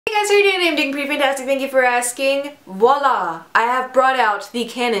Hey guys, how are you doing? I'm doing pretty fantastic, thank you for asking. Voila! I have brought out the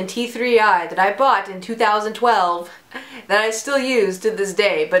Canon T3i that I bought in 2012 that I still use to this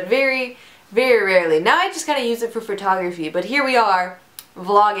day, but very, very rarely. Now I just kind of use it for photography, but here we are,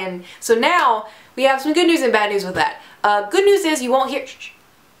 vlogging. So now, we have some good news and bad news with that. Good news is you won't hear...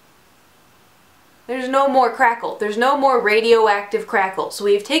 There's no more crackle. There's no more radioactive crackle, so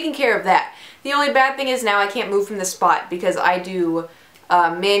we've taken care of that. The only bad thing is now I can't move from this spot because I do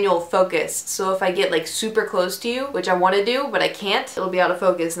manual focus. So if I get like super close to you, which I want to do, but I can't, it'll be out of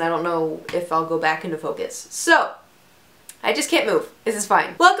focus and I don't know if I'll go back into focus. So, I just can't move. This is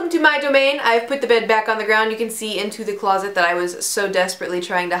fine. Welcome to my domain. I've put the bed back on the ground. You can see into the closet that I was so desperately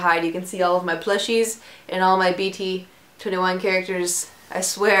trying to hide. You can see all of my plushies and all my BT21 characters. I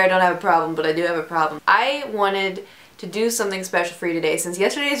swear I don't have a problem, but I do have a problem. I wanted to do something special for you today. Since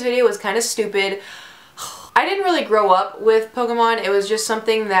yesterday's video was kind of stupid, I didn't really grow up with Pokemon. It was just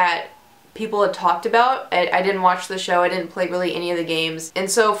something that people had talked about. I didn't watch the show. I didn't play really any of the games.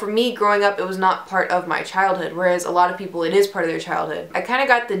 And so for me, growing up, it was not part of my childhood, whereas a lot of people, it is part of their childhood. I kind of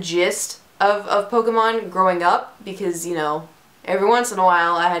got the gist of Pokemon growing up because, you know, every once in a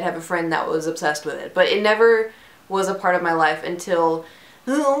while I'd have a friend that was obsessed with it. But it never was a part of my life until...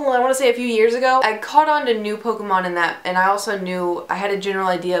 I want to say a few years ago. I caught on to new Pokemon in that, and I also knew I had a general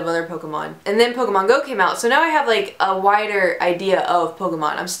idea of other Pokemon. And then Pokemon Go came out, so now I have like a wider idea of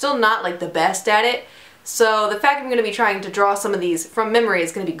Pokemon. I'm still not like the best at it, so the fact I'm going to be trying to draw some of these from memory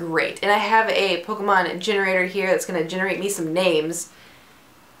is going to be great. And I have a Pokemon generator here that's going to generate me some names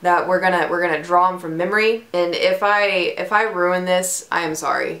that we're gonna draw them from memory. And if I ruin this, I am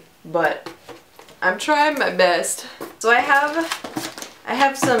sorry, but I'm trying my best. So I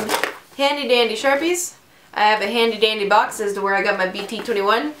have some handy dandy Sharpies. I have a handy dandy box as to where I got my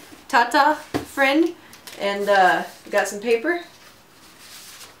BT21 Tata friend, and got some paper.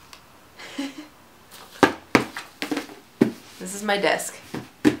 This is my desk.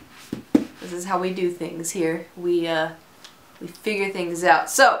 This is how we do things here. We figure things out.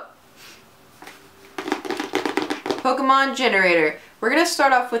 So, Pokemon generator. We're gonna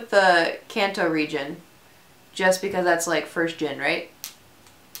start off with the Kanto region, just because that's like first gen, right?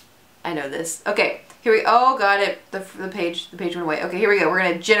 I know this. Okay, here we... Oh, got it. The page went away. Okay, here we go. We're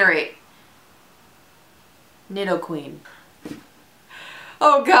gonna generate Nidoqueen.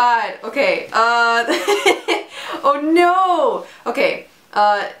 Oh God. Okay. Oh no. Okay.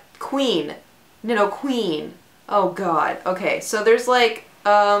 Queen. Nidoqueen. Oh God. Okay. So there's like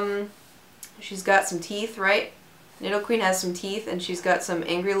she's got some teeth, right? Nidoqueen has some teeth, and she's got some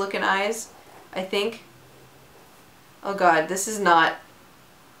angry looking eyes, I think. Oh God. This is not.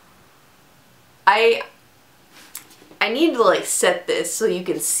 I need to like set this so you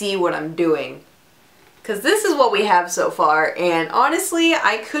can see what I'm doing, because this is what we have so far, and honestly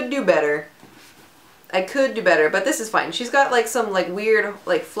I could do better. I could do better, but this is fine. She's got like some like weird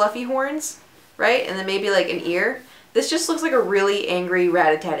like fluffy horns, right? And then maybe like an ear. This just looks like a really angry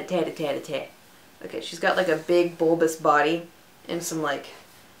rat-a-tat-a-tat-a-tat-a-tat. Okay, she's got like a big bulbous body and some like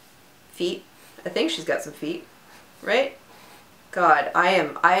feet. I think she's got some feet, right? God,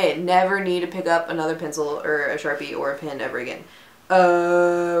 I never need to pick up another pencil or a Sharpie or a pen ever again.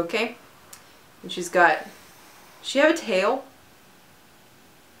 Okay. And she have a tail?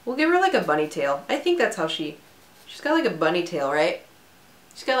 We'll give her like a bunny tail. I think that's how she's got like a bunny tail, right?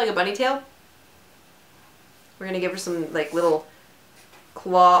 She's got like a bunny tail. We're gonna give her some like little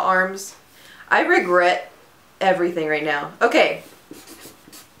claw arms. I regret everything right now. Okay.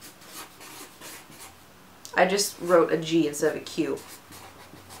 I just wrote a G instead of a Q.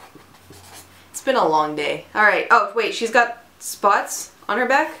 It's been a long day. Alright. Oh, wait. She's got spots on her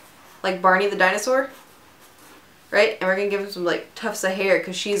back. Like Barney the dinosaur. Right? And we're going to give her some like tufts of hair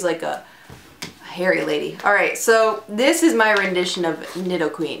because she's like a hairy lady. Alright. So this is my rendition of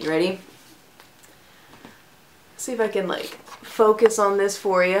Nidoqueen. Ready? See if I can like focus on this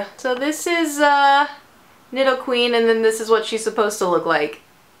for you. So this is Nidoqueen, and then this is what she's supposed to look like.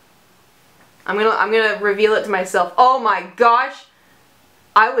 I'm gonna reveal it to myself. Oh my gosh!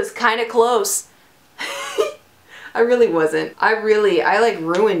 I was kinda close. I really wasn't. I like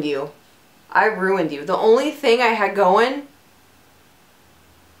ruined you. I ruined you. The only thing I had going...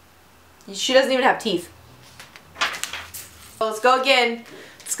 She doesn't even have teeth. So let's go again.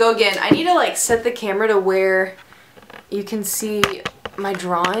 Let's go again. I need to like set the camera to where you can see my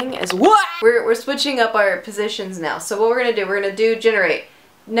drawing as what? We're switching up our positions now. So what we're gonna do generate.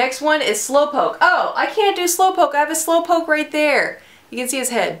 Next one is Slowpoke. Oh, I can't do Slowpoke. I have a Slowpoke right there. You can see his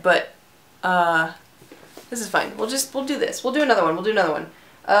head, but this is fine. We'll do this. We'll do another one.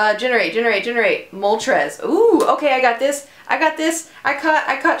 Generate. Moltres. Ooh, okay, I got this. I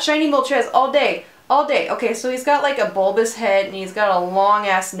caught shiny Moltres all day. Okay, so he's got like a bulbous head and he's got a long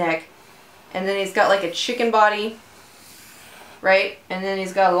ass neck. And then he's got like a chicken body. Right? And then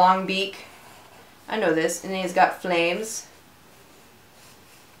he's got a long beak. I know this. And then he's got flames.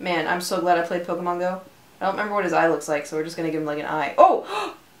 Man, I'm so glad I played Pokemon Go. I don't remember what his eye looks like, so we're just gonna give him like an eye.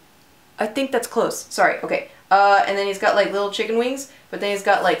 Oh! I think that's close. Sorry, okay. And then he's got like little chicken wings, but then he's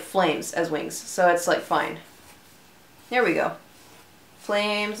got like flames as wings, so it's like fine. There we go.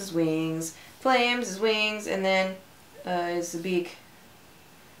 Flames as wings, and then is the beak.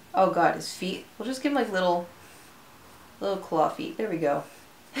 Oh god, his feet. We'll just give him like little claw feet. There we go.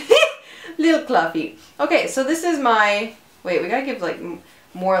 Little claw feet. Okay, so this is my... Wait, we gotta give like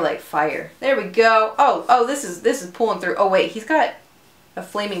more like fire. There we go. Oh, this is pulling through. Oh wait, he's got a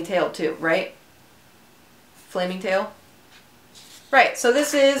flaming tail too, right? Flaming tail. Right, so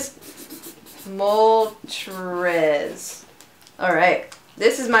this is Moltres. Alright,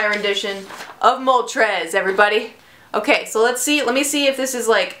 this is my rendition of Moltres, everybody. Okay, so let me see if this is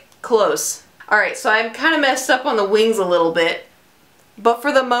like close. Alright, so I'm kind of messed up on the wings a little bit, but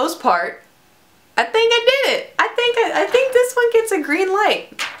for the most part, I think I did it. I think this one gets a green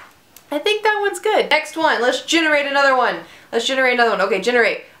light. I think that one's good. Next one, let's generate another one. Okay,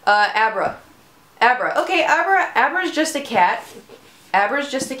 generate. Abra. Okay, Abra's just a cat.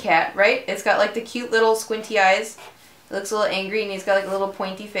 Right? It's got like the cute little squinty eyes. It looks a little angry and he's got like a little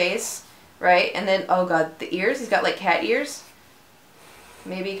pointy face. Right? And then, oh god, the ears. He's got like cat ears.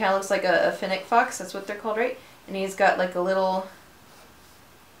 Maybe he kind of looks like a fennec fox. That's what they're called, right? And he's got like a little...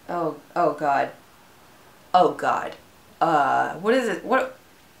 Oh god. What is it? What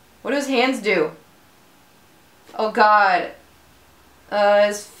do his hands do? Oh god.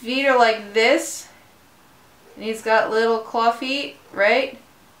 His feet are like this. And he's got little claw feet, right?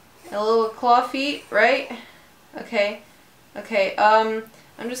 Right? Okay. I'm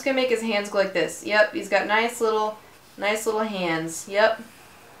just gonna make his hands go like this. Yep, he's got nice little hands. Yep.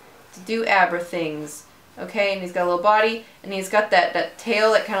 To do Abra things. Okay, and he's got a little body, and he's got that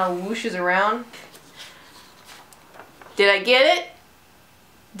tail that kind of whooshes around. Did I get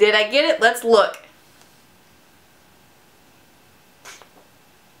it? Let's look.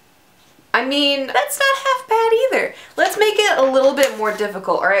 I mean, that's not half bad either. Let's make it a little bit more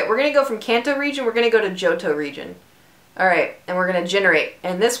difficult. Alright, we're going to go from Kanto region, we're going to go to Johto region. Alright, and we're going to generate.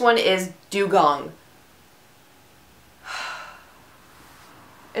 And this one is Dugong.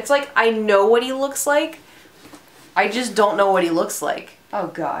 It's like, I know what he looks like. I just don't know what he looks like. Oh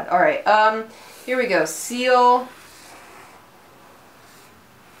god. Alright, here we go. Seal.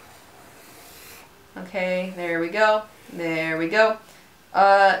 Okay, there we go.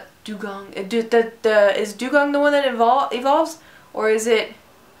 Dugong. Is Dugong the one that evolves? Or is it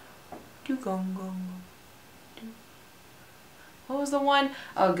Dugong? What was the one?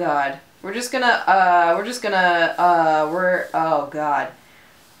 Oh god. Oh god.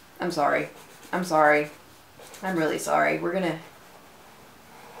 I'm sorry. I'm really sorry. We're gonna...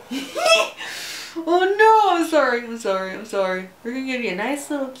 Oh no, I'm sorry. We're gonna give you a nice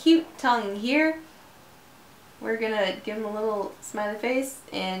little cute tongue here. We're gonna give him a little smiley face,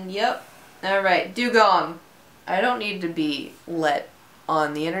 and yep. Alright, Dugong. I don't need to be let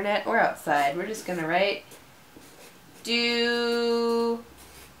on the internet or outside. We're just gonna write Dugong.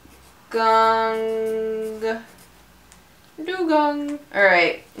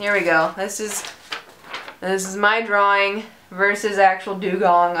 Alright, here we go. This is my drawing versus actual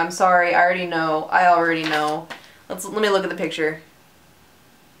Dugong. I'm sorry, I already know. Let me look at the picture.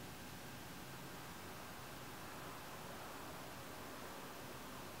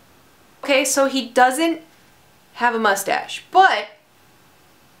 Okay, so he doesn't have a mustache, but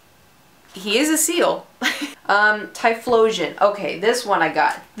he is a seal. Typhlosion. Okay, this one I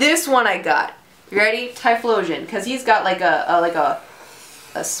got. You ready? Typhlosion, because he's got like a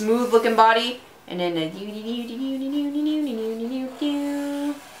smooth looking body, and then a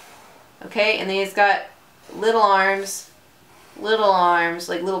okay, and then he's got little arms,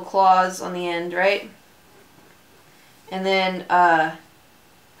 like little claws on the end, right? And then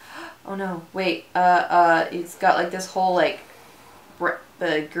oh no, wait, it's got like this whole like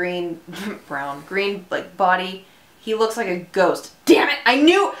green like body. He looks like a ghost. Damn it, I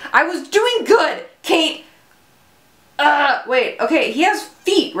knew I was doing good, Kate. Wait, okay, he has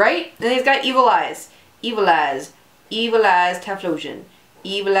feet, right? And he's got evil eyes. Evil eyes Typhlosion.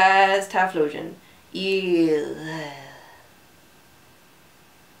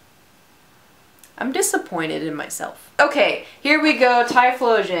 I'm disappointed in myself. Okay, here we go,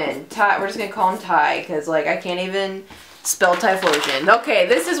 Typhlosion. We're just gonna call him Ty, because like I can't even Spell Typhlosion. Okay,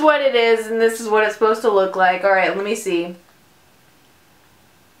 this is what it is, and this is what it's supposed to look like. Alright, let me see.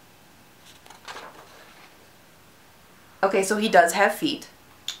 Okay, so he does have feet.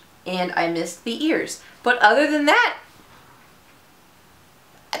 And I missed the ears. But other than that,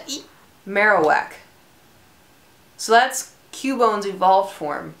 Marowak. So that's Cubone's evolved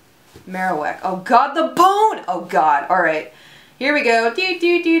form. Marowak. Oh god, the bone! Oh god, alright. Here we go. Do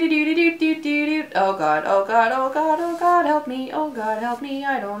do do do do do do do do. Oh god, oh god, oh god, oh god, help me. Oh god, help me.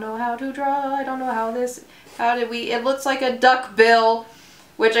 I don't know how to draw. I don't know how this. How did we? It looks like a duck bill,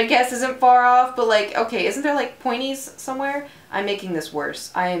 which I guess isn't far off, but like, okay, isn't there like pointies somewhere? I'm making this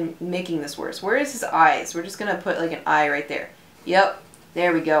worse. I am making this worse. Where is his eyes? We're just gonna put like an eye right there. Yep.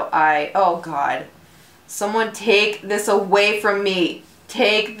 There we go. Eye. Oh god. Someone take this away from me.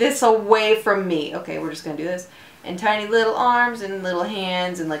 Take this away from me. Okay, we're just gonna do this. And tiny little arms and little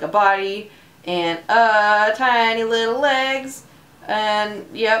hands and like a body and tiny little legs. And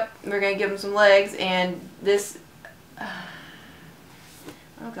yep, we're gonna give him some legs and this.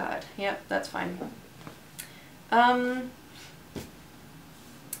 Oh god, yep, that's fine.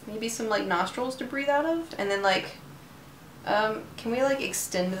 Maybe some like nostrils to breathe out of, and then like, can we like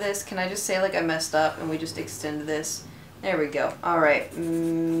extend this? Can I just say like I messed up and we just extend this? There we go. Alright,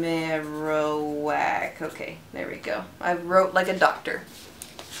 Marowak. Okay, there we go. I wrote like a doctor.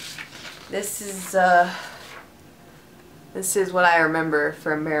 This is what I remember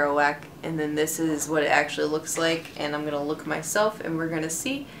from Marowak, and then this is what it actually looks like, and I'm gonna look myself and we're gonna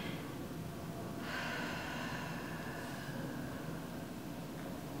see.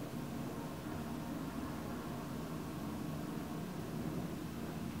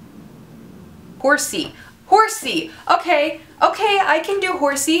 Horsey. Horsey. Okay, I can do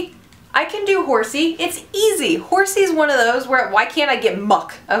Horsey. I can do Horsey. It's easy. Horsey's one of those where, why can't I get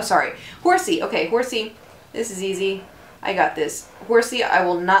Muck? Oh, sorry. Horsey. Okay, Horsey. This is easy. I got this. Horsey, I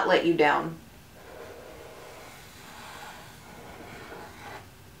will not let you down.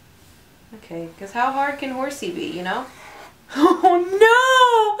 Okay, because how hard can Horsey be, you know? Oh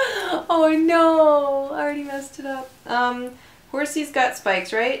no! Oh no! I already messed it up. Horsey's got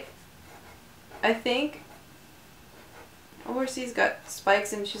spikes, right? I think. Horsey's got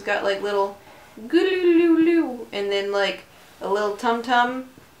spikes and she's got like little goo-loo-loo-loo, and then like a little tum-tum,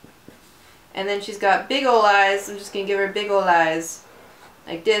 and then she's got big ol' eyes. I'm just gonna give her big ol' eyes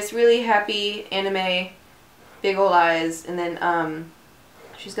like this, really happy anime big ol' eyes, and then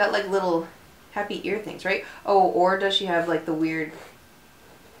she's got like little happy ear things, right? Oh, or does she have like the weird,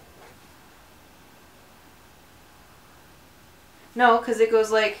 no, because it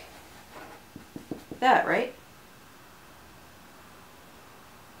goes like that, right?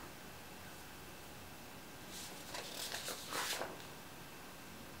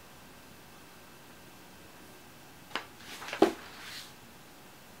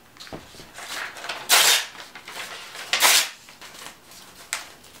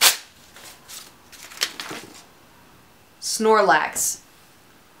 Snorlax.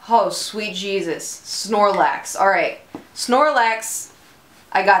 Oh, sweet Jesus. Snorlax. Alright. Snorlax,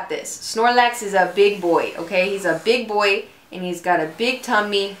 I got this. Snorlax is a big boy, okay? He's a big boy, and he's got a big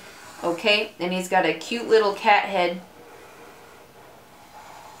tummy, okay? And he's got a cute little cat head.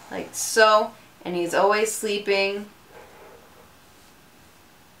 Like so. And he's always sleeping.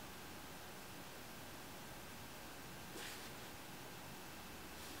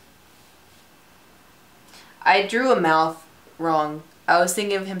 I drew a mouth wrong. I was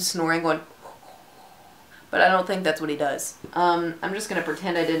thinking of him snoring, going, but I don't think that's what he does. I'm just going to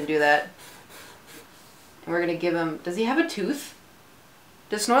pretend I didn't do that. And we're going to give him, does he have a tooth?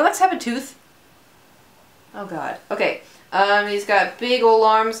 Does Snorlax have a tooth? Oh god. Okay. He's got big old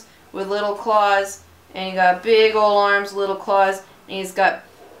arms with little claws, and he got big old arms, little claws, and he's got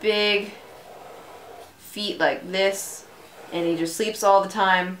big feet like this, and he just sleeps all the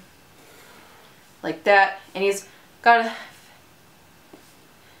time. Like that, and he's got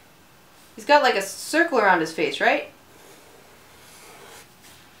like a circle around his face, right?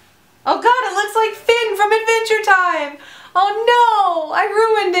 Oh god, it looks like Finn from Adventure Time! Oh no! I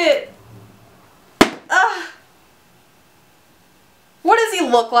ruined it! Ugh. What does he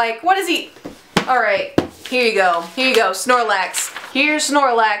look like? What is he? Alright, here you go. Here you go, Snorlax. Here's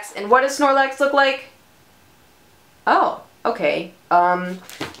Snorlax, and what does Snorlax look like? Oh, okay.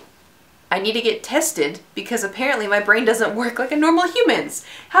 I need to get tested because apparently my brain doesn't work like a normal human's.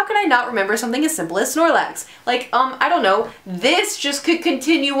 How could I not remember something as simple as Snorlax? Like, I don't know. This just could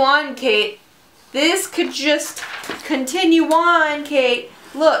continue on, Kate. This could just continue on, Kate.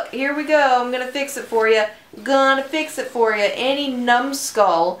 Look, here we go. I'm gonna fix it for you. Gonna fix it for you. Any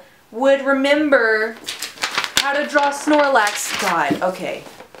numbskull would remember How to draw Snorlax. God, okay.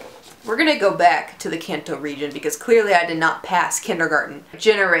 We're gonna go back to the Kanto region because clearly I did not pass kindergarten.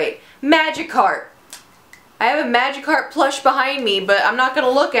 Generate Magikarp. I have a Magikarp plush behind me, but I'm not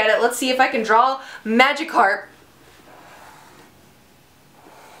gonna look at it. Let's see if I can draw Magikarp.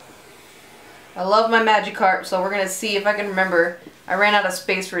 I love my Magikarp, so we're gonna see if I can remember. I ran out of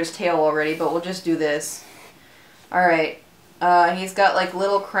space for his tail already, but we'll just do this. Alright. He's got like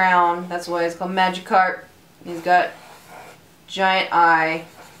little crown. That's why it's called Magikarp. He's got giant eye.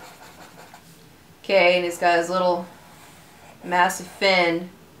 Okay, and he's got his little massive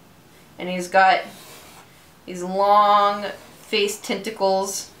fin. And he's got these long face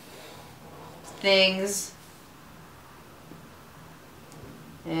tentacles things.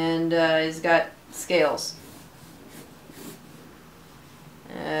 And he's got scales.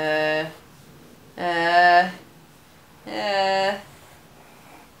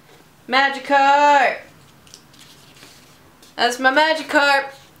 Magikarp! That's my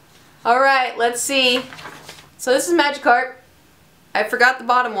Magikarp! Alright, let's see. So this is Magikarp. I forgot the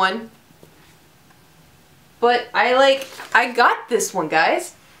bottom one. But I got this one,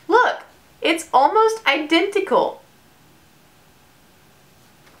 guys. Look! It's almost identical.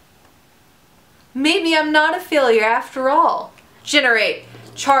 Maybe I'm not a failure after all. Generate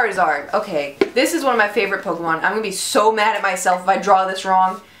Charizard. Okay, this is one of my favorite Pokemon. I'm gonna be so mad at myself if I draw this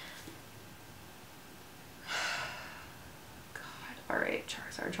wrong. God, alright,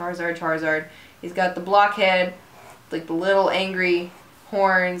 Charizard. He's got the blockhead, like the little angry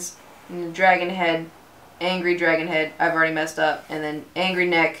horns, and the dragon head, angry dragon head, I've already messed up, and then angry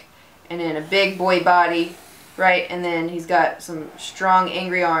neck, and then a big boy body, right, and then he's got some strong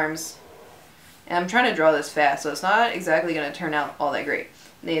angry arms. And I'm trying to draw this fast, so it's not exactly going to turn out all that great.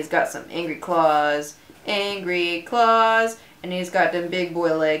 And then he's got some angry claws, and he's got them big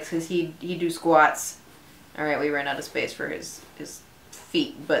boy legs because he do squats. Alright, we ran out of space for his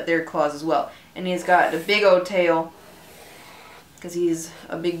feet, but they're claws as well. And he's got a big old tail because he's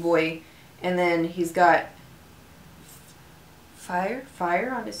a big boy. And then he's got fire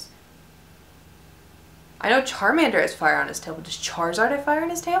on his... I know Charmander has fire on his tail, but does Charizard have fire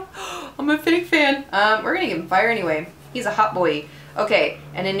on his tail? I'm a fitting fan. We're gonna give him fire anyway. He's a hot boy. Okay,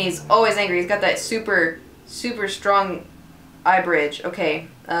 and then he's always angry. He's got that super strong eye bridge. Okay,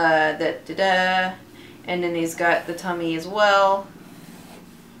 and then he's got the tummy as well.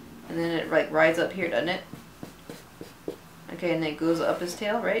 And then it like rides up here, doesn't it? Okay, and then it goes up his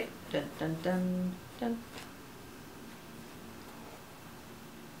tail, right? Dun dun dun dun.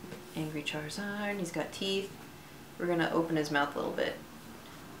 Angry Charizard, he's got teeth. We're gonna open his mouth a little bit.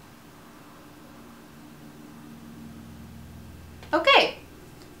 Okay.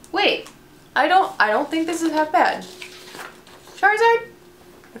 Wait. I don't think this is half bad. Charizard?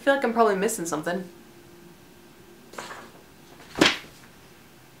 I feel like I'm probably missing something.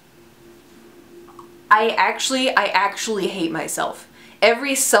 I actually hate myself.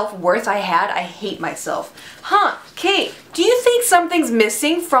 Every self-worth I had, I hate myself. Huh, Kate, do you think something's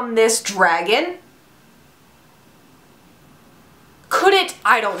missing from this dragon? Could it,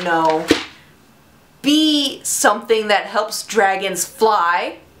 I don't know, be something that helps dragons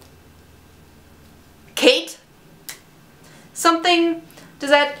fly? Kate? Something,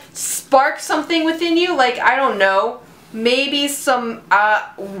 does that spark something within you? Like, I don't know, maybe some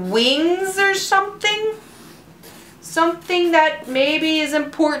wings or something? Something that maybe is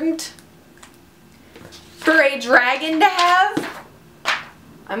important for a dragon to have?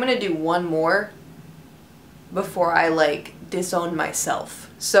 I'm gonna do one more before I like disown myself.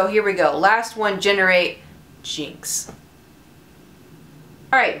 So here we go. Last one, generate Jinx.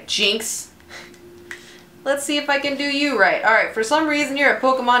 Alright, Jinx. Let's see if I can do you right. Alright, for some reason you're a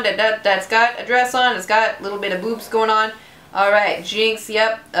Pokemon that's got a dress on, it's got a little bit of boobs going on. Alright, Jinx,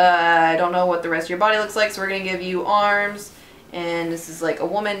 yep. I don't know what the rest of your body looks like, so we're going to give you arms. And this is like a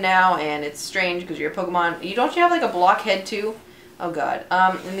woman now, and it's strange because you're a Pokemon. Don't you have like a blockhead too? Oh god.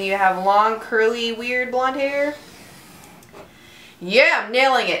 And then you have long, curly, weird blonde hair. Yeah, I'm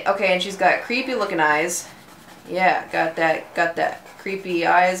nailing it. Okay, and she's got creepy looking eyes. Yeah, got that creepy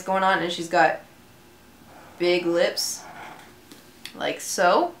eyes going on, and she's got big lips. Like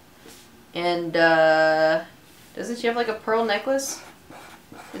so. And, doesn't she have like a pearl necklace?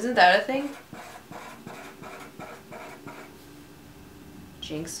 Isn't that a thing?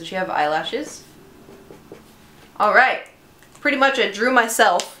 Jinx, does she have eyelashes? Alright. Pretty much I drew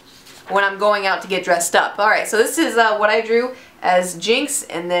myself when I'm going out to get dressed up. Alright, so this is what I drew as Jinx,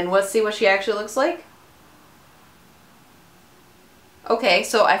 and then let's see what she actually looks like. Okay,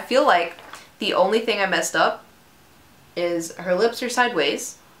 so I feel like the only thing I messed up is her lips are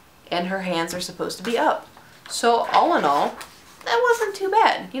sideways and her hands are supposed to be up. So all in all, that wasn't too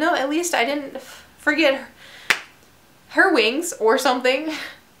bad. You know, at least I didn't forget her wings or something.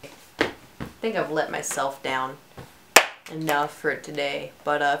 I think I've let myself down enough for today.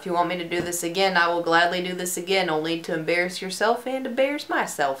 But if you want me to do this again, I will gladly do this again, only to embarrass yourself and embarrass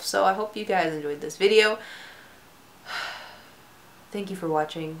myself. So I hope you guys enjoyed this video. Thank you for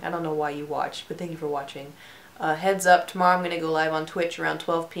watching. I don't know why you watched, but thank you for watching. Heads up, tomorrow I'm going to go live on Twitch around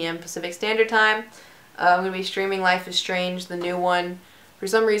 12 p.m. Pacific Standard Time. I'm going to be streaming Life is Strange, the new one. For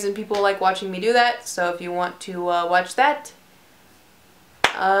some reason, people like watching me do that, so if you want to watch that,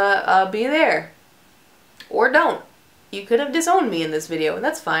 be there. Or don't. You could have disowned me in this video, and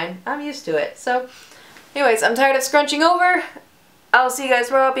that's fine. I'm used to it. So, anyways, I'm tired of scrunching over. I'll see you guys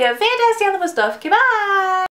tomorrow. Hope you have fantastic, wonderful stuff. Goodbye!